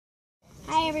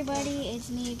Hi everybody, it's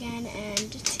me again, and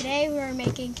today we're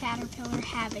making caterpillar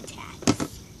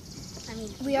habitats.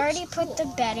 We already put the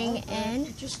bedding in,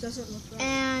 It just doesn't look right.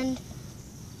 and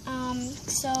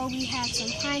so we have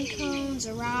some pine cones,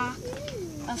 a rock,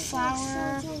 a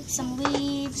flower, some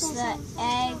leaves, the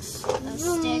eggs, a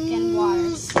stick, and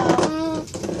water.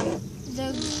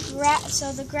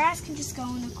 So the grass can just go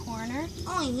in the corner.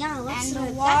 Oh yeah, and the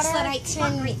that's water the right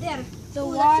spot right there. The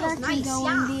Ooh, water that can feels go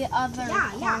nice. in the other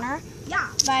corner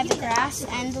by the grass,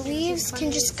 and the This is leaves can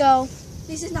funny. just go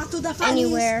This is not to the funnies.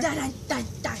 anywhere. Dun, dun, dun,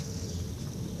 dun.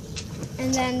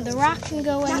 And then the rock can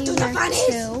go Not to the anywhere funnies.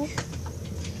 too.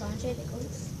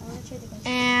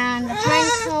 And the pine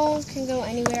cone can go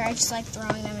anywhere. I just like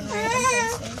throwing them in random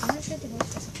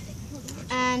places.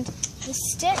 And the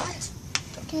stick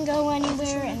can go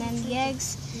anywhere, and then the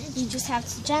eggs, you just have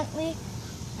to gently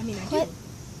put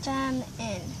them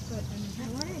in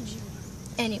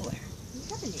anywhere.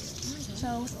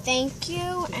 So thank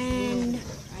you, and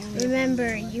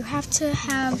remember, you have to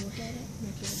have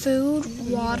food,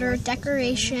 water,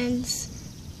 decorations,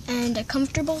 and a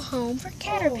comfortable home for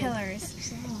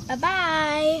caterpillars.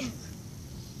 Bye-bye!